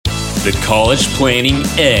The College Planning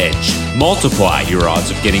Edge. Multiply your odds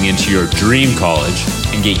of getting into your dream college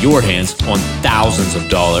and get your hands on thousands of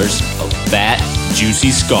dollars of fat, juicy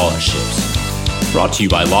scholarships. Brought to you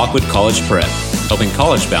by Lockwood College Prep, helping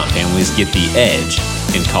college-bound families get the edge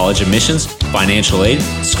in college admissions, financial aid,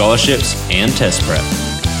 scholarships, and test prep.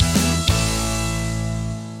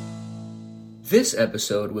 This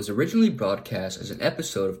episode was originally broadcast as an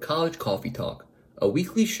episode of College Coffee Talk, a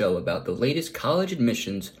weekly show about the latest college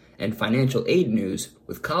admissions and financial aid news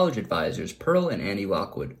with college advisors Pearl and Andy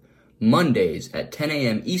Lockwood, Mondays at 10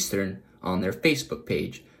 a.m. Eastern on their Facebook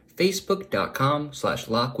page,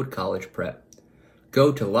 facebook.com/LockwoodCollegePrep.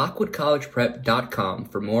 Go to lockwoodcollegeprep.com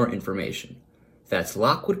for more information. That's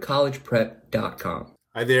lockwoodcollegeprep.com.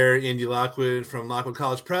 Hi there, Andy Lockwood from Lockwood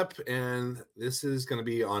College Prep, and this is going to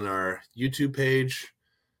be on our YouTube page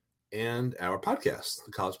and our podcast,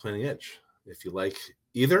 The College Planning Edge. If you like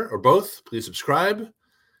either or both, please subscribe.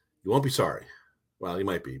 You won't be sorry. Well, you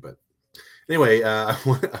might be, but anyway, I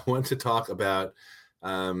want to talk about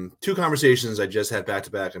two conversations I just had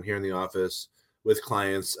back-to-back. I'm here in the office with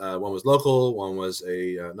clients. One was local. One was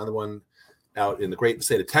another one out in the great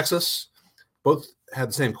state of Texas. Both had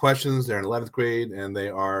the same questions. They're in 11th grade, and they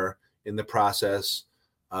are in the process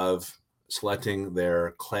of selecting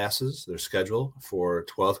their classes, their schedule for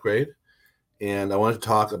 12th grade. And I wanted to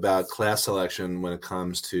talk about class selection when it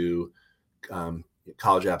comes to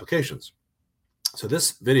college applications. So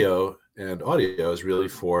this video and audio is really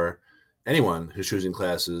for anyone who's choosing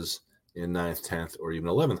classes in 9th, 10th, or even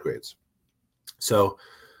 11th grades. So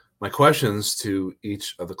my questions to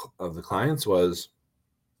each of the clients was,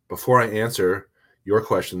 before I answer your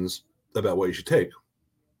questions about what you should take,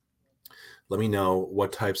 let me know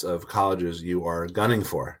what types of colleges you are gunning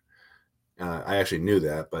for. I actually knew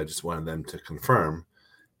that, but I just wanted them to confirm.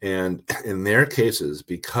 And in their cases,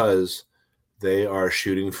 because they are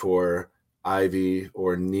shooting for Ivy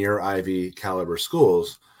or near Ivy caliber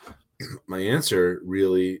schools, my answer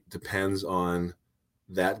really depends on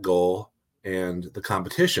that goal and the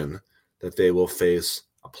competition that they will face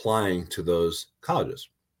applying to those colleges.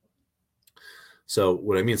 So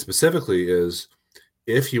what I mean specifically is,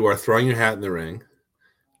 if you are throwing your hat in the ring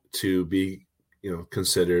to be,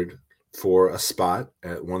 considered for a spot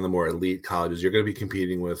at one of the more elite colleges, you're going to be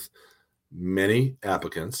competing with many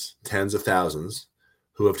applicants, tens of thousands,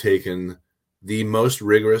 who have taken the most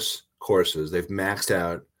rigorous courses. They've maxed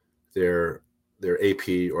out their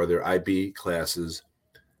AP or their IB classes,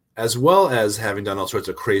 as well as having done all sorts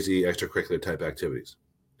of crazy extracurricular type activities.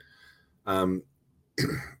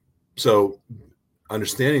 So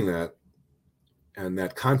understanding that and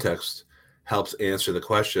that context helps answer the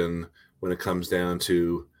question when it comes down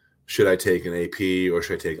to, should I take an AP, or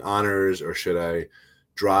should I take honors, or should I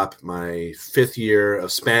drop my 5th year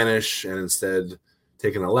of Spanish and instead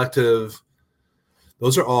take an elective?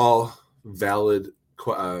 Those are all valid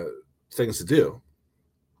things to do,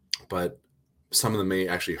 but some of them may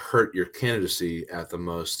actually hurt your candidacy at the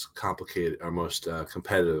most complicated or most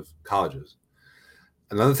competitive colleges.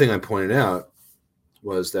 Another thing I pointed out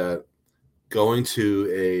was that going to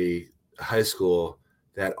a high school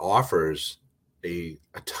that offers a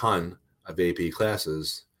ton of AP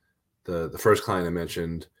classes, the first client I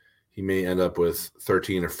mentioned, he may end up with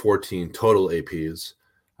 13 or 14 total APs.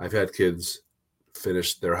 I've had kids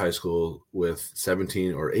finish their high school with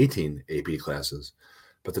 17 or 18 AP classes.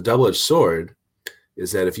 But the double-edged sword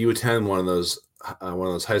is that if you attend one of those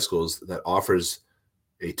high schools that offers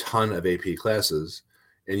a ton of AP classes,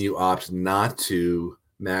 and you opt not to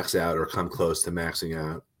max out or come close to maxing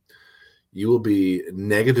out, you will be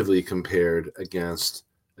negatively compared against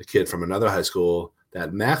a kid from another high school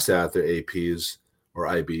that maxed out their APs or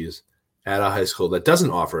IBs at a high school that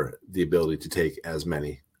doesn't offer the ability to take as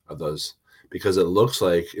many of those, because it looks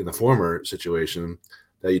like in the former situation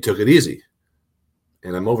that you took it easy.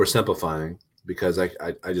 And I'm oversimplifying because I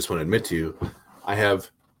just want to admit to you, I have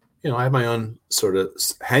my own sort of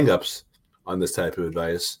hangups on this type of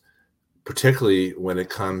advice, particularly when it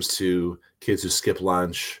comes to kids who skip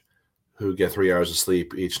lunch, who get 3 hours of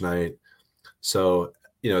sleep each night. So,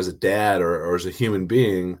 as a dad or as a human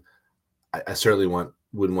being, I certainly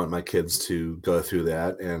wouldn't want my kids to go through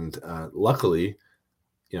that. And luckily,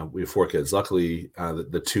 we have 4 kids. Luckily,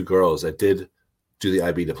 the 2 girls that did do the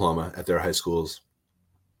IB diploma at their high schools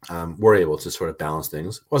were able to sort of balance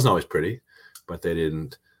things. It wasn't always pretty, but they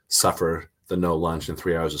didn't suffer the no lunch and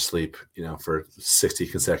 3 hours of sleep, for 60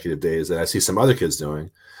 consecutive days that I see some other kids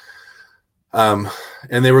doing. And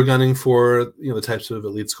they were gunning for, the types of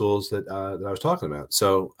elite schools that I was talking about.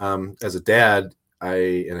 So as a dad,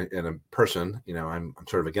 and a person, I'm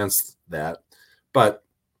sort of against that. But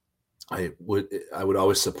I would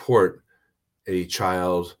always support a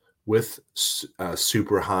child with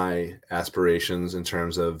super high aspirations in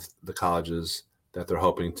terms of the colleges that they're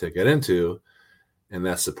hoping to get into. And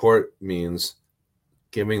that support means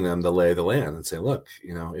giving them the lay of the land and say, look,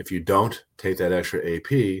 if you don't take that extra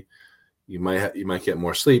AP, you might get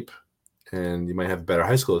more sleep and you might have a better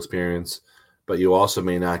high school experience, but you also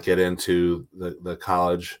may not get into the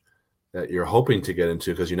college that you're hoping to get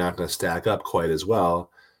into because you're not going to stack up quite as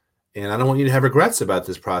well. And I don't want you to have regrets about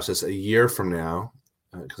this process a year from now,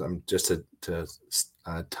 because I'm just to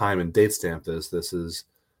time and date stamp this. This is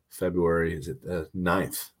February, is it the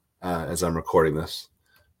 9th, as I'm recording this,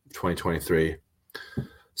 2023.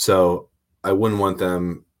 So I wouldn't want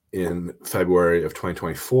them in February of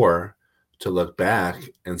 2024 to look back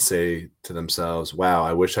and say to themselves, wow,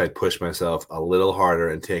 I wish I'd pushed myself a little harder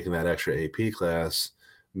and taken that extra AP class.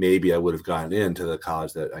 Maybe I would have gotten into the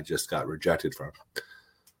college that I just got rejected from.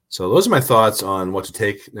 So those are my thoughts on what to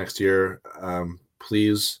take next year.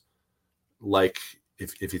 Please,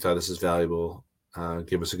 if you thought this is valuable,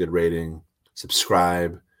 give us a good rating,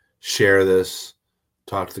 subscribe, share this,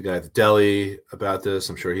 talk to the guy at the deli about this.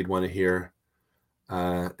 I'm sure he'd want to hear.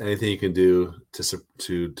 Anything you can do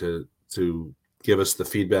to give us the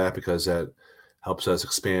feedback, because that helps us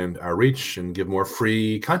expand our reach and give more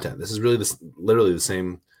free content. This is really literally the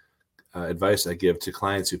same advice I give to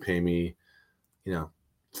clients who pay me,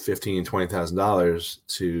 $15,000, $20,000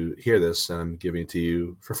 to hear this, and I'm giving it to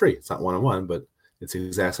you for free. It's not one-on-one, but it's the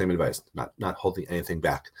exact same advice, not holding anything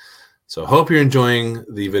back. So I hope you're enjoying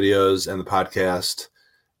the videos and the podcast,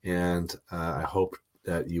 and I hope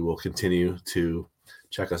that you will continue to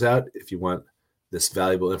check us out if you want this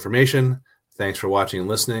valuable information. Thanks for watching and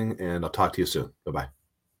listening, and I'll talk to you soon. Bye-bye.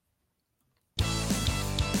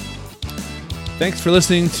 Thanks for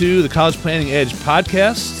listening to the College Planning Edge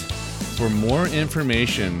podcast. For more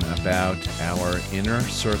information about our Inner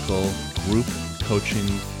Circle group coaching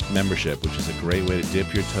membership, which is a great way to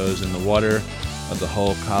dip your toes in the water of the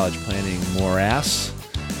whole college planning morass,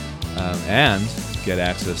 and get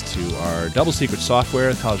access to our double secret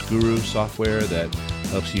software, College Guru software, that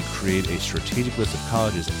helps you create a strategic list of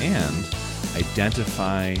colleges and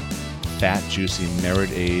identify fat, juicy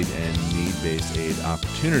merit aid and need-based aid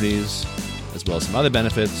opportunities, as well as some other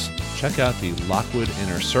benefits. Check out the Lockwood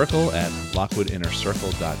Inner Circle at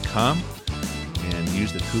lockwoodinnercircle.com and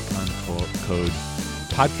use the coupon code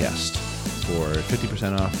podcast for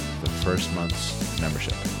 50% off the first month's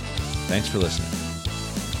membership. Thanks for listening.